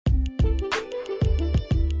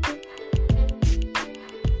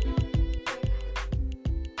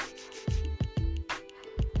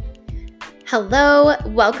Hello,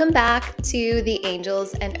 welcome back to the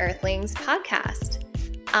Angels and Earthlings podcast.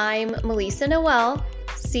 I'm Melissa Noel,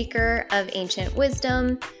 seeker of ancient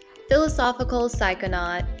wisdom, philosophical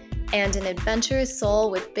psychonaut, and an adventurous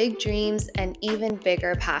soul with big dreams and even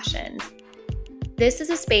bigger passions. This is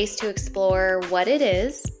a space to explore what it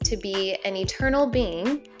is to be an eternal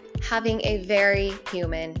being having a very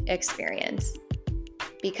human experience.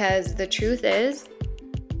 Because the truth is,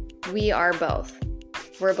 we are both.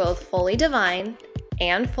 We're both fully divine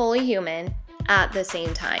and fully human at the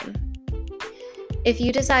same time. If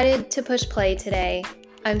you decided to push play today,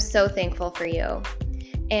 I'm so thankful for you.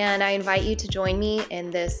 And I invite you to join me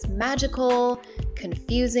in this magical,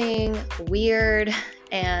 confusing, weird,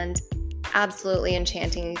 and absolutely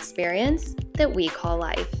enchanting experience that we call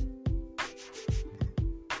life.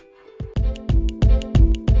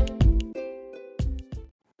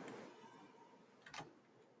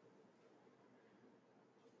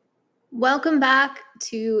 Welcome back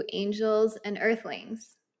to Angels and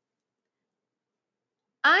Earthlings.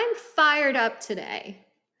 I'm fired up today.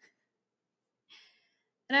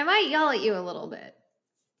 And I might yell at you a little bit.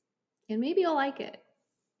 And maybe you'll like it.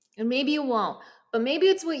 And maybe you won't. But maybe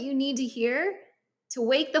it's what you need to hear to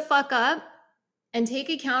wake the fuck up and take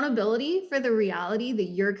accountability for the reality that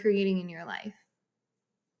you're creating in your life.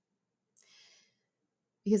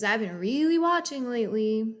 Because I've been really watching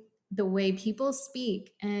lately the way people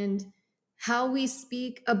speak and how we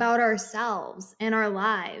speak about ourselves and our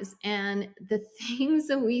lives and the things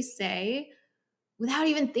that we say without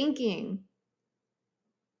even thinking.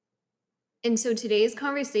 And so today's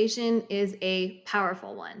conversation is a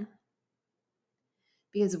powerful one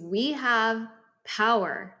because we have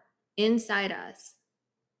power inside us.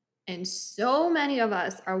 And so many of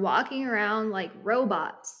us are walking around like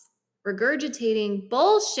robots, regurgitating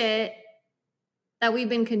bullshit that we've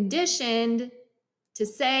been conditioned to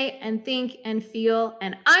say and think and feel,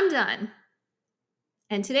 and I'm done.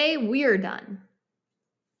 And today we're done.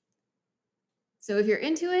 So if you're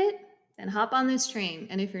into it, then hop on this train.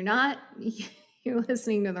 And if you're not, you're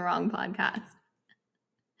listening to the wrong podcast.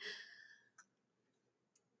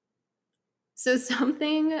 So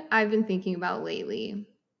something I've been thinking about lately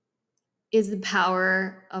is the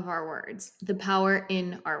power of our words, the power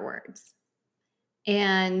in our words,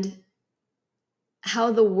 and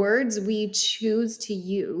how the words we choose to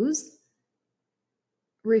use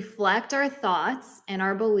reflect our thoughts and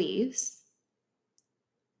our beliefs,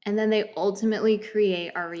 and then they ultimately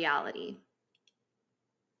create our reality.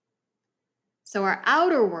 So our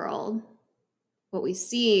outer world, what we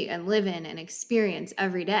see and live in and experience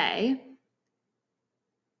every day,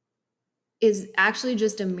 is actually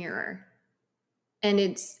just a mirror. And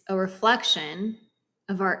it's a reflection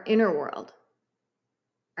of our inner world,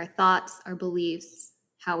 our thoughts, our beliefs,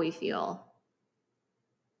 how we feel.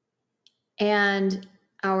 And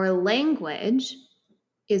our language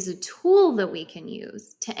is a tool that we can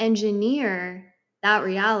use to engineer that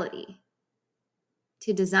reality,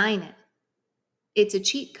 to design it. It's a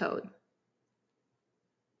cheat code.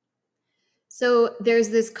 So there's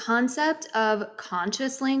this concept of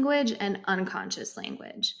conscious language and unconscious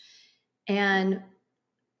language. And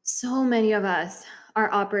so many of us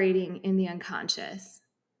are operating in the unconscious.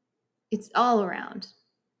 It's all around.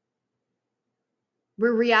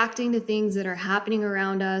 We're reacting to things that are happening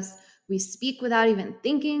around us. We speak without even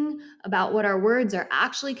thinking about what our words are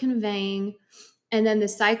actually conveying. And then the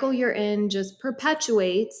cycle you're in just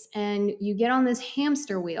perpetuates and you get on this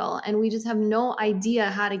hamster wheel and we just have no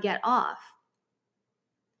idea how to get off.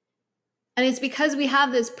 And it's because we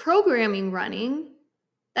have this programming running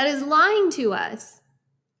that is lying to us.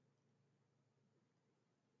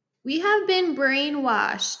 We have been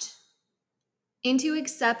brainwashed into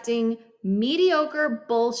accepting mediocre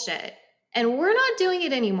bullshit, and we're not doing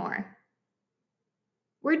it anymore.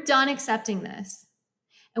 We're done accepting this.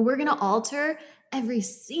 And we're going to alter every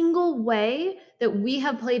single way that we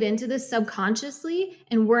have played into this subconsciously,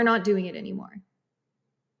 and we're not doing it anymore.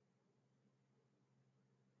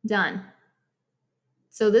 Done.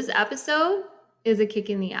 So this episode is a kick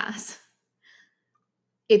in the ass.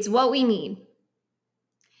 It's what we need.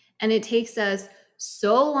 And it takes us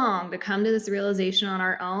so long to come to this realization on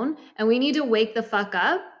our own. And we need to wake the fuck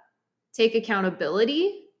up, take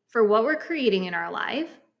accountability for what we're creating in our life,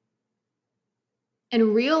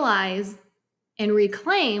 and realize and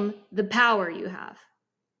reclaim the power you have.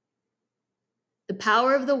 The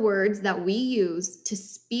power of the words that we use to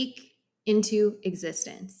speak into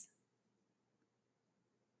existence.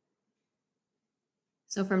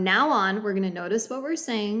 So from now on, we're going to notice what we're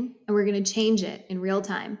saying and we're going to change it in real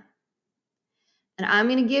time. And I'm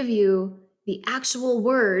going to give you the actual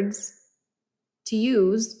words to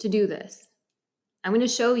use to do this. I'm going to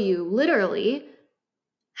show you literally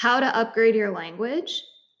how to upgrade your language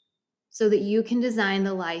so that you can design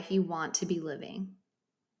the life you want to be living.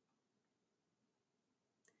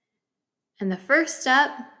 And the first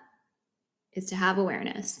step is to have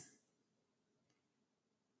awareness.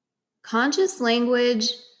 Conscious language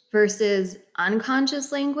versus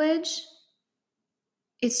unconscious language,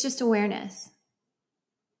 it's just awareness.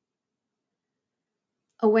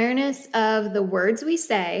 Awareness of the words we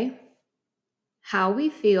say, how we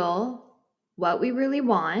feel, what we really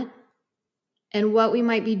want, and what we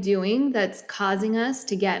might be doing that's causing us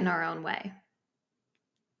to get in our own way.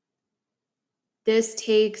 This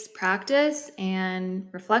takes practice and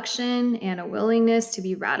reflection and a willingness to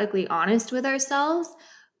be radically honest with ourselves,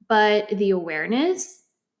 but the awareness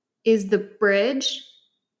is the bridge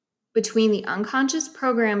between the unconscious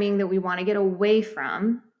programming that we want to get away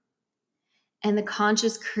from and the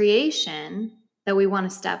conscious creation that we want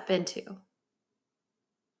to step into.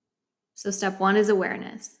 So step 1 is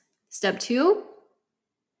awareness. Step 2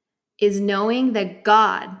 is knowing that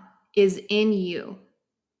God is in you.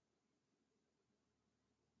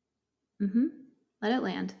 Let it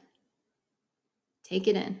land. Take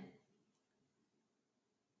it in.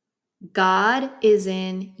 God is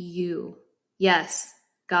in you. Yes,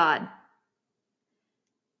 God.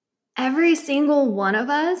 Every single one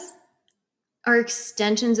of us are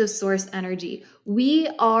extensions of source energy. We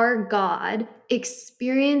are God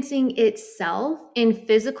experiencing itself in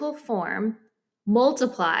physical form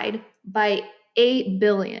multiplied by 8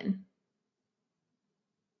 billion.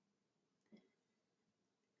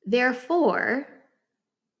 Therefore,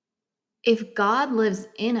 if God lives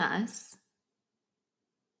in us,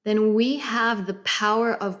 then we have the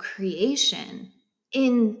power of creation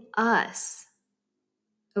in us.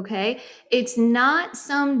 Okay? It's not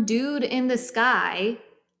some dude in the sky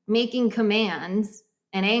making commands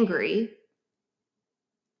and angry.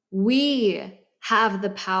 We have the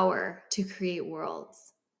power to create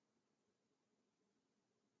worlds.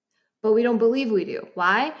 But we don't believe we do.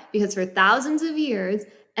 Why? Because for thousands of years,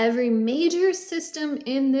 every major system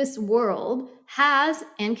in this world has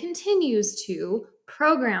and continues to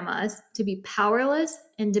program us to be powerless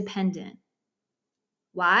and dependent.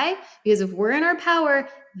 Why? Because if we're in our power,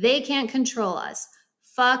 they can't control us.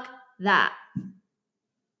 Fuck that.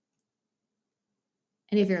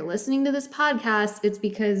 And if you're listening to this podcast, it's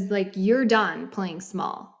because you're done playing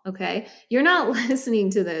small, okay? You're not listening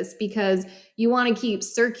to this because you want to keep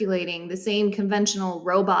circulating the same conventional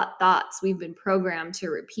robot thoughts we've been programmed to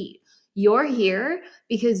repeat. You're here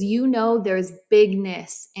because you know there's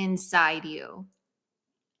bigness inside you.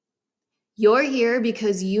 You're here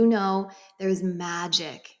because you know there's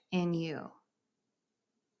magic in you.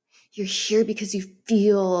 You're here because you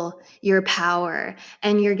feel your power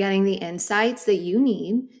and you're getting the insights that you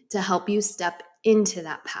need to help you step into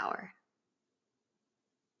that power.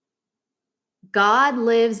 God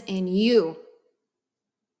lives in you,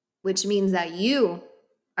 which means that you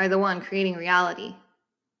are the one creating reality.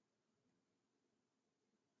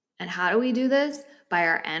 And how do we do this? By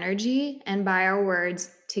our energy and by our words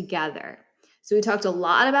together. So we talked a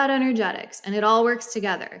lot about energetics, and it all works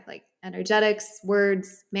together, like energetics,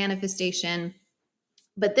 words, manifestation.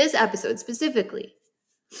 But this episode specifically,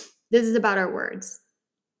 this is about our words.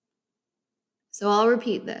 So I'll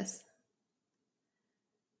repeat this.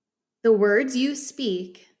 The words you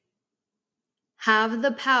speak have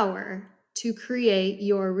the power to create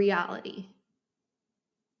your reality.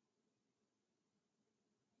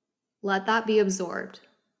 Let that be absorbed.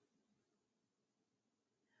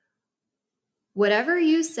 Whatever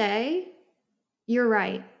you say, you're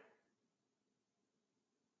right.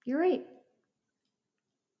 You're right.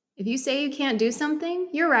 If you say you can't do something,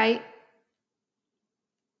 you're right.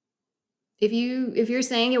 If you're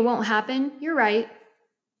saying it won't happen, you're right.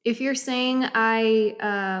 If you're saying I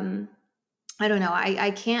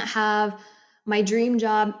can't have my dream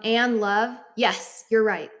job and love, yes, you're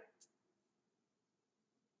right.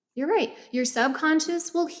 You're right. Your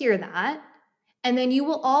subconscious will hear that, and then you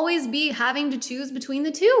will always be having to choose between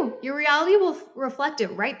the two. Your reality will reflect it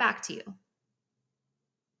right back to you.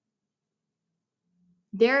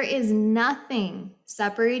 There is nothing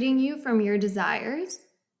separating you from your desires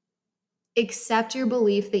except your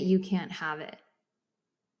belief that you can't have it.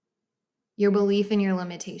 Your belief in your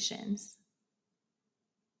limitations.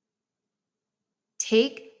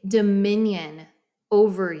 Take dominion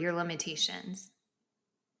over your limitations.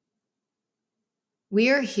 We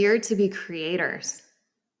are here to be creators,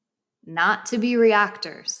 not to be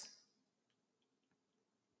reactors.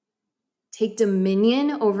 Take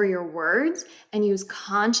dominion over your words and use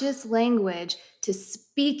conscious language to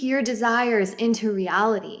speak your desires into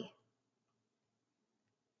reality.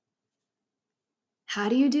 How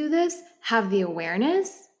do you do this? Have the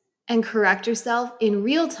awareness and correct yourself in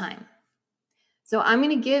real time. So I'm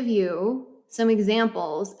going to give you some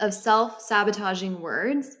examples of self-sabotaging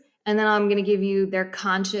words, and then I'm going to give you their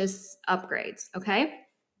conscious upgrades, okay?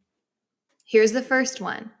 Here's the first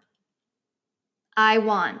one. I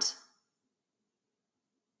want.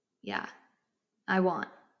 Yeah, I want.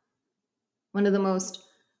 One of the most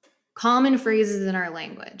common phrases in our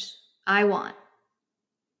language. I want.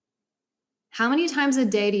 How many times a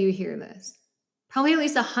day do you hear this? Probably at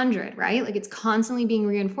least 100, right? Like it's constantly being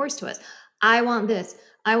reinforced to us. I want this.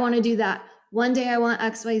 I want to do that. One day I want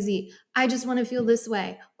XYZ. I just want to feel this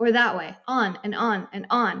way or that way, on and on and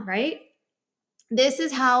on, right? This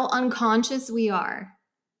is how unconscious we are.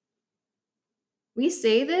 We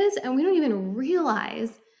say this and we don't even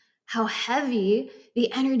realize how heavy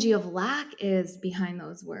the energy of lack is behind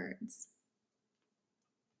those words.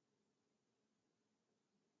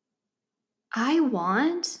 I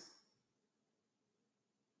want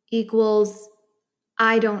equals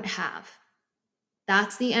I don't have.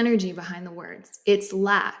 That's the energy behind the words. It's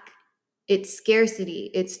lack, it's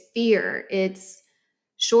scarcity, it's fear, it's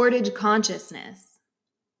shortage consciousness.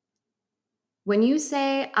 When you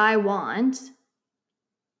say I want,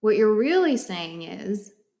 what you're really saying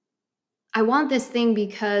is, I want this thing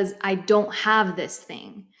because I don't have this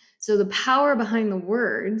thing. So the power behind the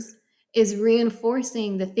words is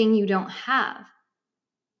reinforcing the thing you don't have.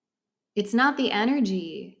 It's not the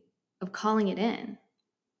energy of calling it in.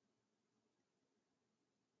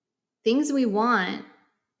 Things we want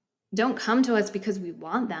don't come to us because we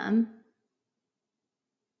want them.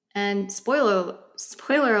 And spoiler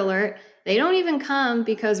alert, they don't even come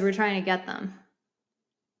because we're trying to get them.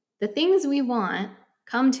 The things we want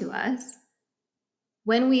come to us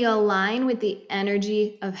when we align with the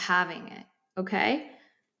energy of having it, okay?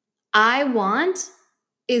 I want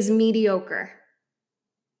is mediocre.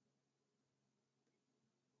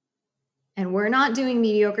 And we're not doing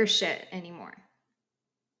mediocre shit anymore.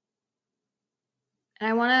 And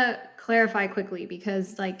I want to clarify quickly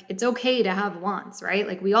because it's okay to have wants, right?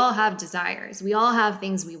 Like we all have desires. We all have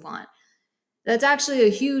things we want. That's actually a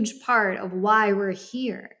huge part of why we're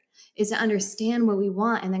here, is to understand what we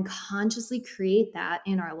want and then consciously create that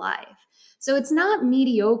in our life. So it's not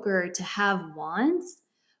mediocre to have wants,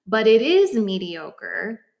 but it is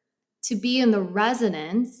mediocre to be in the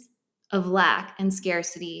resonance of lack and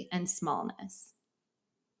scarcity and smallness,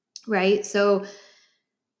 right? So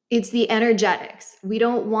it's the energetics. We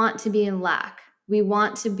don't want to be in lack. We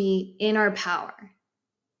want to be in our power.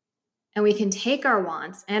 And we can take our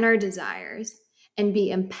wants and our desires and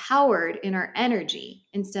be empowered in our energy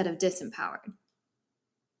instead of disempowered.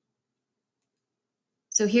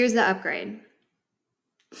 So here's the upgrade.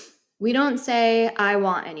 We don't say, I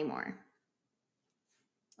want anymore.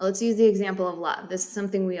 Let's use the example of love. This is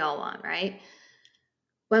something we all want, right?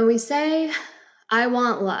 When we say, I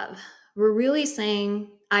want love, we're really saying,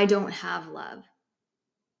 I don't have love.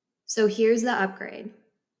 So here's the upgrade.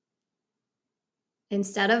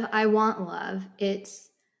 Instead of I want love, it's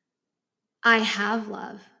I have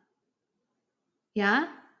love. Yeah?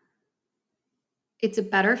 It's a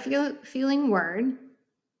better feeling word.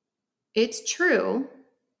 It's true.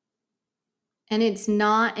 And it's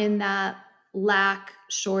not in that lack,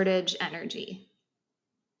 shortage energy.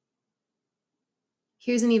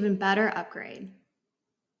 Here's an even better upgrade.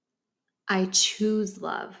 I choose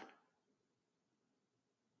love.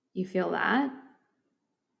 You feel that?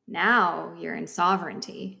 Now you're in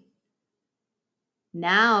sovereignty.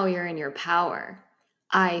 Now you're in your power.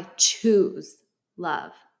 I choose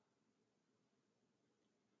love.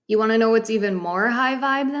 You want to know what's even more high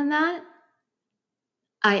vibe than that?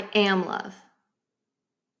 I am love.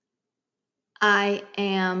 I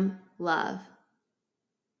am love.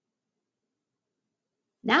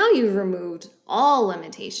 Now you've removed all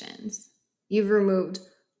limitations. You've removed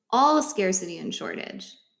all scarcity and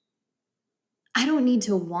shortage. I don't need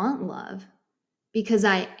to want love because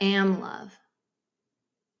I am love.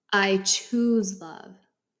 I choose love.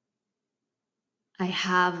 I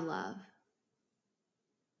have love.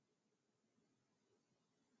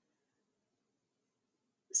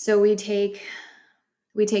 So we take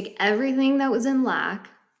everything that was in lack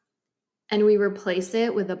and we replace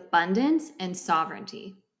it with abundance and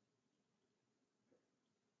sovereignty.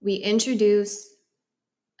 We introduce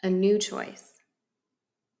a new choice.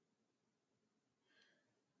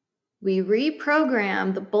 We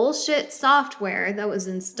reprogram the bullshit software that was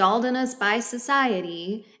installed in us by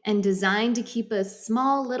society and designed to keep us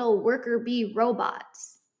small little worker bee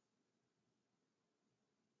robots.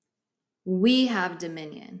 We have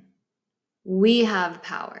dominion. We have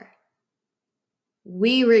power.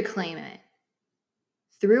 We reclaim it.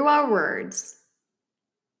 through our words,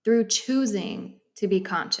 through choosing to be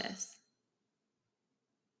conscious.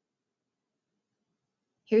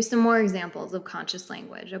 Here's some more examples of conscious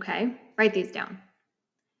language, okay? Write these down.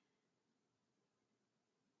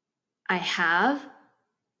 I have,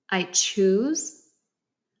 I choose,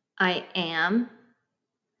 I am,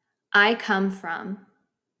 I come from,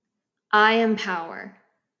 I empower,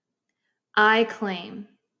 I claim,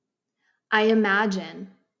 I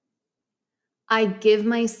imagine, I give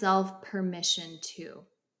myself permission to.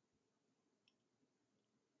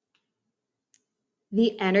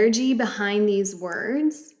 The energy behind these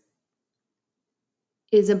words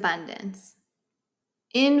is abundance,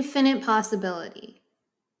 infinite possibility,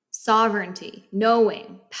 sovereignty,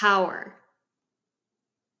 knowing, power.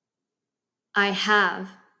 I have,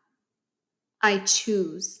 I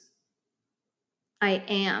choose, I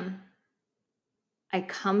am, I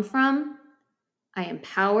come from, I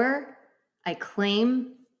empower, I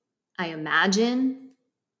claim, I imagine,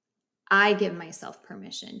 I give myself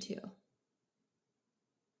permission to.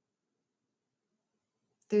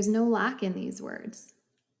 There's no lack in these words.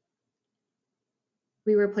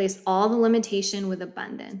 We replace all the limitation with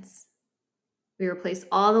abundance. We replace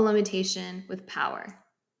all the limitation with power.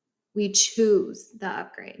 We choose the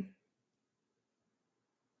upgrade.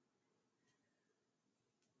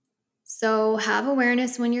 So have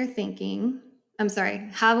awareness when you're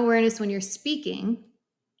have awareness when you're speaking.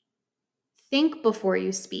 Think before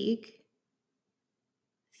you speak.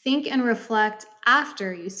 Think and reflect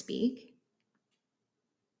after you speak.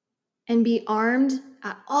 And be armed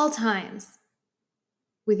at all times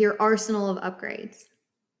with your arsenal of upgrades.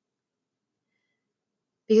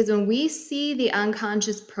 Because when we see the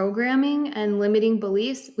unconscious programming and limiting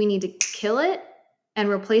beliefs, we need to kill it and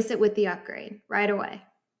replace it with the upgrade right away.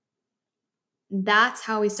 That's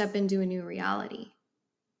how we step into a new reality.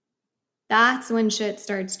 That's when shit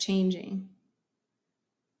starts changing.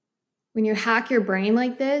 When you hack your brain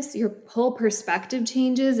like this, your whole perspective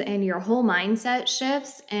changes and your whole mindset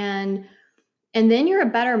shifts, and then you're a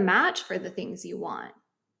better match for the things you want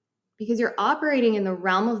because you're operating in the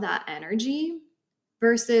realm of that energy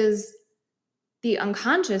versus the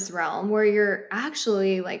unconscious realm where you're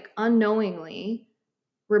actually like unknowingly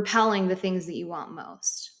repelling the things that you want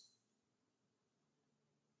most.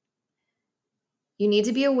 You need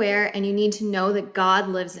to be aware and you need to know that God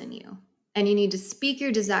lives in you. And you need to speak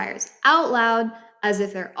your desires out loud as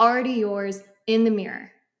if they're already yours in the mirror.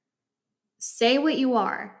 Say what you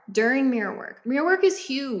are during mirror work. Mirror work is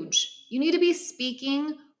huge. You need to be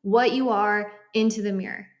speaking what you are into the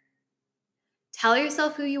mirror. Tell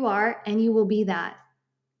yourself who you are and you will be that.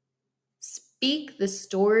 Speak the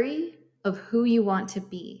story of who you want to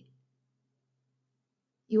be.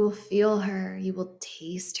 You will feel her. You will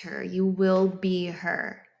taste her. You will be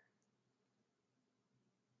her.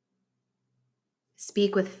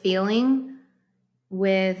 Speak with feeling,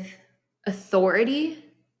 with authority,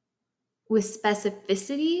 with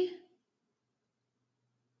specificity,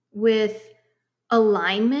 with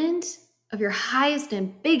alignment of your highest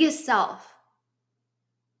and biggest self,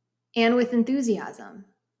 and with enthusiasm.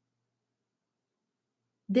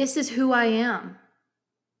 This is who I am.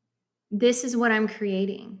 This is what I'm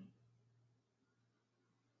creating.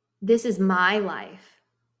 This is my life.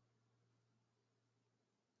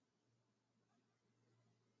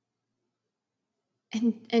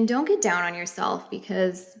 And don't get down on yourself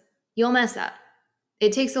because you'll mess up.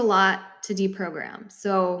 It takes a lot to deprogram.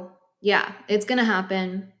 So yeah, it's going to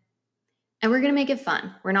happen. And we're going to make it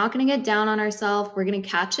fun. We're not going to get down on ourselves. We're going to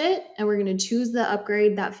catch it and we're going to choose the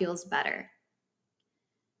upgrade that feels better.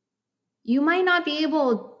 You might not be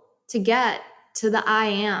able to get to the I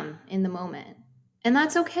am in the moment. And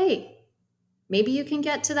that's okay. Maybe you can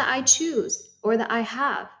get to the I choose or the I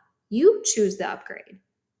have. You choose the upgrade.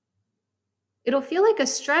 It'll feel like a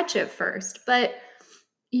stretch at first, but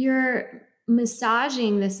you're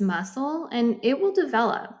massaging this muscle and it will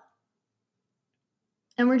develop.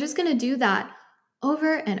 And we're just going to do that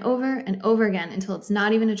over and over and over again until it's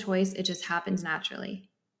not even a choice. It just happens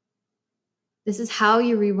naturally. This is how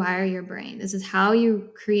you rewire your brain. This is how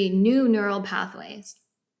you create new neural pathways.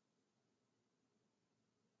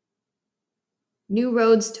 New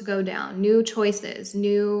roads to go down, new choices,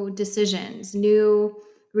 new decisions, new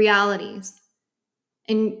realities.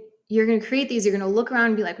 And you're going to create these. You're going to look around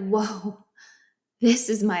and be like, whoa, this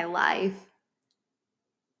is my life.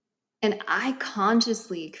 And I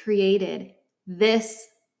consciously created this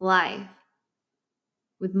life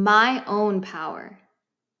with my own power.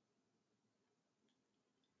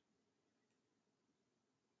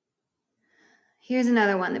 Here's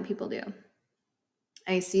another one that people do.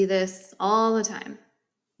 I see this all the time.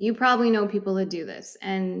 You probably know people that do this,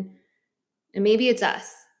 and maybe it's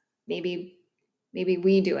us. Maybe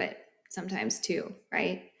we do it sometimes too,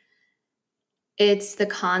 right? It's the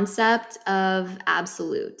concept of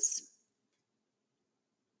absolutes.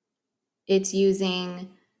 It's using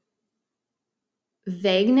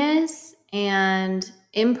vagueness and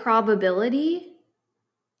improbability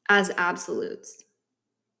as absolutes.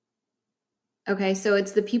 Okay, so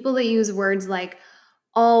it's the people that use words like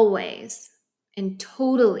always and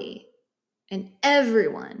totally and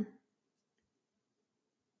everyone.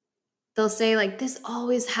 They'll say like, this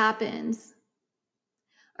always happens,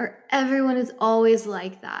 or everyone is always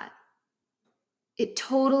like that. It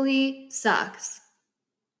totally sucks.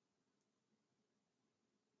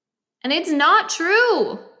 And it's not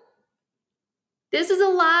true. This is a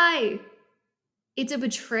lie. It's a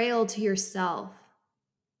betrayal to yourself.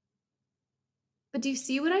 But do you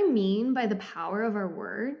see what I mean by the power of our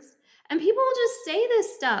words? And people will just say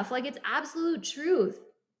this stuff like it's absolute truth.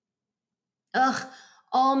 Ugh,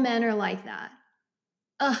 all men are like that.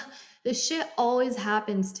 Ugh, this shit always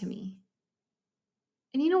happens to me.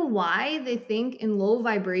 And you know why they think in low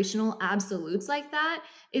vibrational absolutes like that?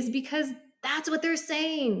 Is because that's what they're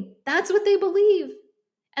saying. That's what they believe.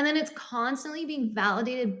 And then it's constantly being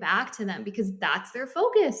validated back to them because that's their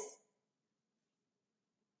focus.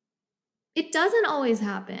 It doesn't always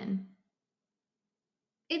happen.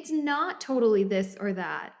 It's not totally this or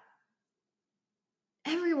that.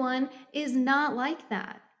 Everyone is not like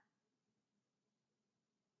that.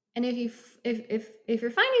 And if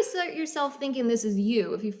you're finding yourself thinking this is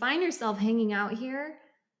you, if you find yourself hanging out here,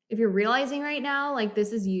 if you're realizing right now like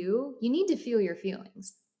this is you need to feel your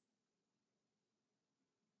feelings.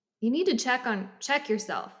 You need to check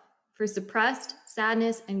yourself for suppressed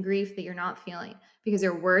sadness and grief that you're not feeling because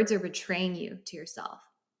your words are betraying you to yourself.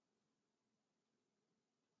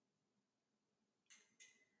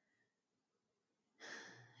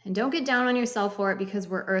 And don't get down on yourself for it because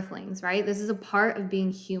we're earthlings, right? This is a part of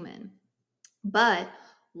being human. But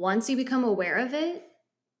once you become aware of it,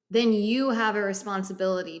 then you have a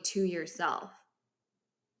responsibility to yourself.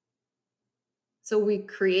 So we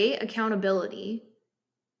create accountability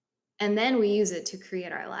and then we use it to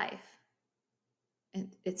create our life.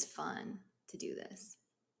 And it's fun to do this.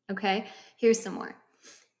 Okay, here's some more.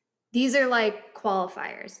 These are like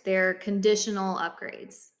qualifiers. They're conditional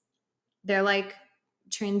upgrades. They're like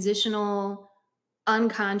transitional,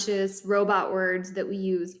 unconscious robot words that we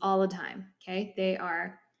use all the time. Okay, they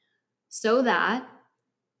are so that,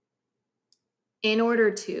 in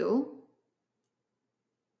order to,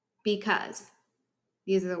 because.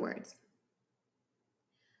 These are the words.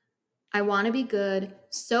 I want to be good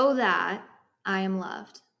so that I am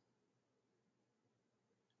loved.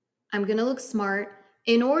 I'm going to look smart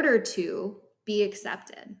in order to be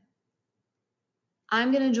accepted.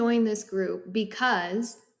 I'm going to join this group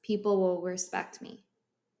because people will respect me.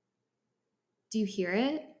 Do you hear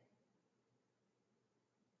it?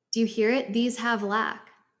 Do you hear it? These have lack.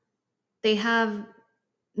 They have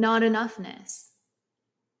not enoughness.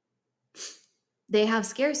 They have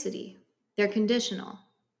scarcity. They're conditional.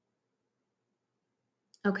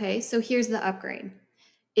 Okay, so here's the upgrade.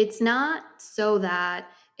 It's not so that,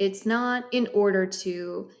 it's not in order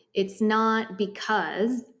to, it's not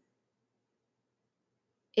because,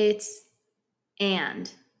 it's and.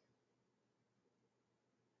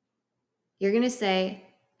 You're going to say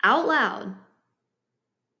out loud,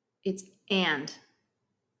 it's and.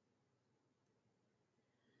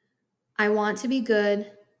 I want to be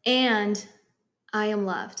good and I am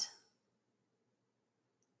loved.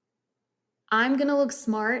 I'm going to look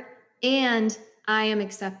smart and I am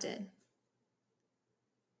accepted.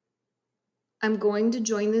 I'm going to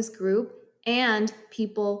join this group and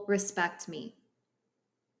people respect me.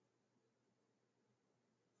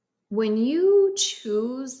 When you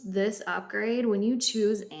choose this upgrade, when you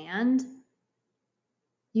choose and,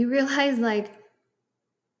 you realize like,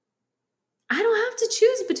 I don't have to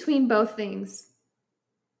choose between both things.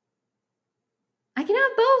 I can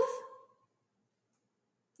have both.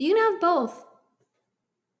 You can have both.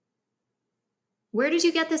 Where did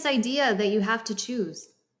you get this idea that you have to choose?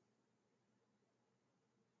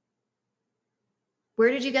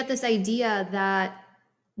 Where did you get this idea that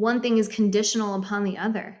one thing is conditional upon the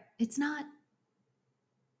other? It's not.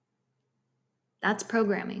 That's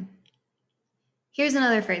programming. Here's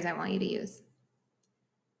another phrase I want you to use.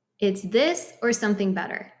 It's this or something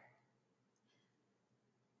better.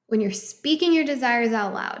 When you're speaking your desires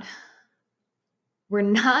out loud, we're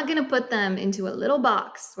not going to put them into a little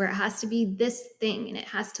box where it has to be this thing and it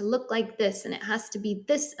has to look like this and it has to be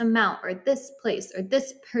this amount or this place or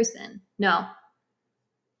this person. No.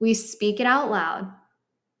 We speak it out loud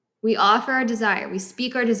We offer our desire. We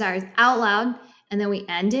speak our desires out loud, and then we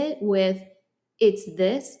end it with, it's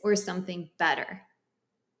this or something better.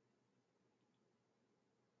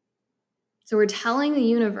 So we're telling the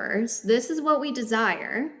universe, this is what we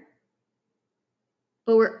desire,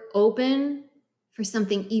 but we're open for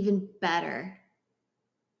something even better.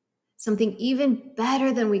 Something even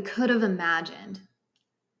better than we could have imagined.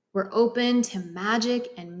 We're open to magic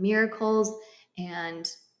and miracles, and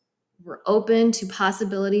we're open to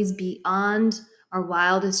possibilities beyond our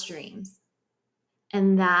wildest dreams.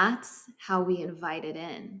 And that's how we invite it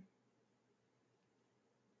in.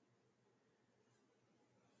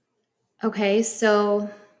 Okay, so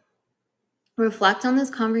reflect on this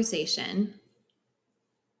conversation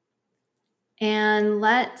and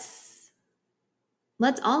let's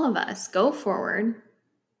all of us go forward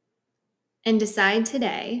and decide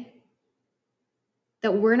today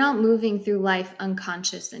that we're not moving through life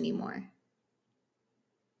unconscious anymore.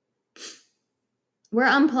 We're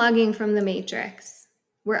unplugging from the matrix.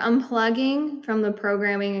 We're unplugging from the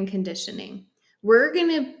programming and conditioning. We're going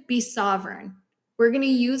to be sovereign. We're going to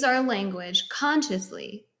use our language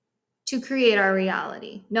consciously to create our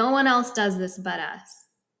reality. No one else does this but us.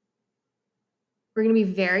 We're going to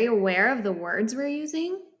be very aware of the words we're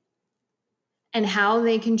using and how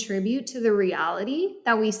they contribute to the reality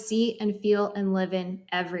that we see and feel and live in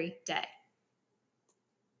every day.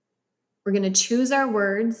 We're going to choose our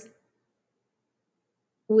words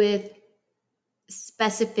with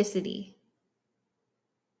specificity,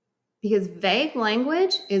 because vague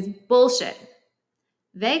language is bullshit.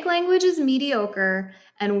 Vague language is mediocre,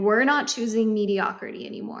 and we're not choosing mediocrity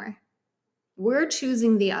anymore. We're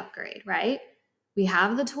choosing the upgrade, right? We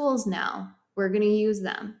have the tools now. We're going to use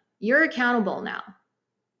them. You're accountable now.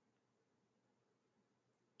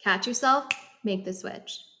 Catch yourself, make the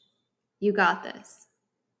switch. You got this.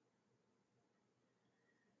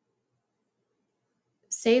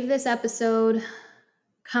 Save this episode,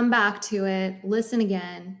 come back to it, listen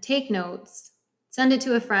again, take notes, send it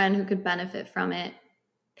to a friend who could benefit from it.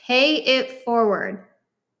 Pay it forward.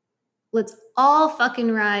 Let's all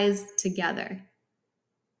fucking rise together.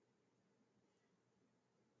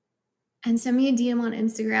 And send me a DM on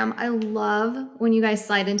Instagram. I love when you guys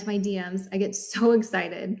slide into my DMs. I get so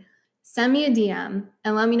excited. Send me a DM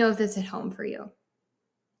and let me know if this hit home for you.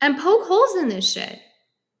 And poke holes in this shit.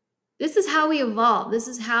 This is how we evolve. This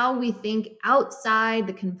is how we think outside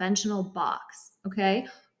the conventional box, okay?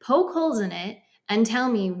 Poke holes in it and tell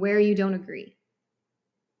me where you don't agree.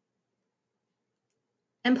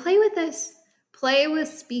 And play with this. Play with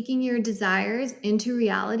speaking your desires into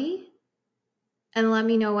reality and let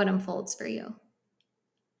me know what unfolds for you.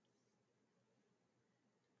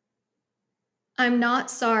 I'm not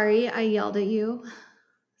sorry I yelled at you.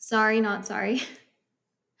 Sorry, not sorry.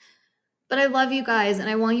 But I love you guys, and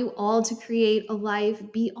I want you all to create a life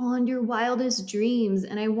beyond your wildest dreams,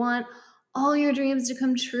 and I want all your dreams to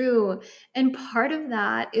come true. And part of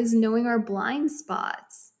that is knowing our blind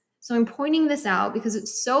spots. So I'm pointing this out because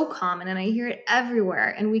it's so common and I hear it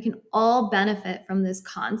everywhere, and we can all benefit from this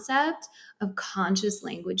concept of conscious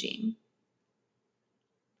languaging.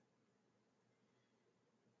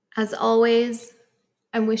 As always,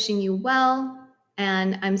 I'm wishing you well.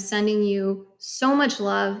 And I'm sending you so much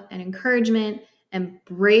love and encouragement and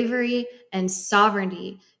bravery and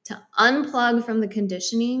sovereignty to unplug from the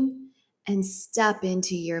conditioning and step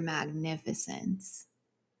into your magnificence.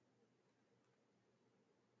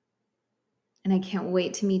 And I can't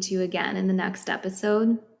wait to meet you again in the next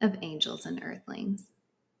episode of Angels and Earthlings.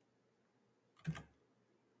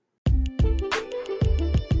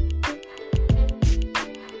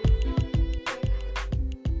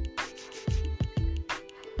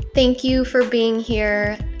 Thank you for being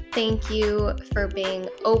here. Thank you for being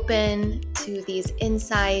open to these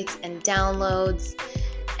insights and downloads.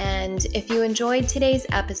 And if you enjoyed today's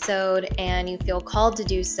episode and you feel called to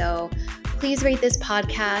do so, please rate this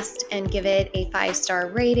podcast and give it a 5-star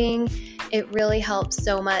rating. It really helps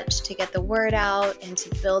so much to get the word out and to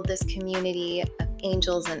build this community of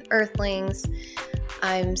angels and earthlings.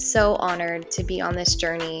 I'm so honored to be on this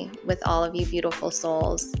journey with all of you beautiful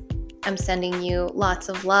souls. I'm sending you lots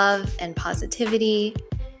of love and positivity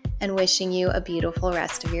and wishing you a beautiful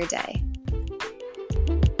rest of your day.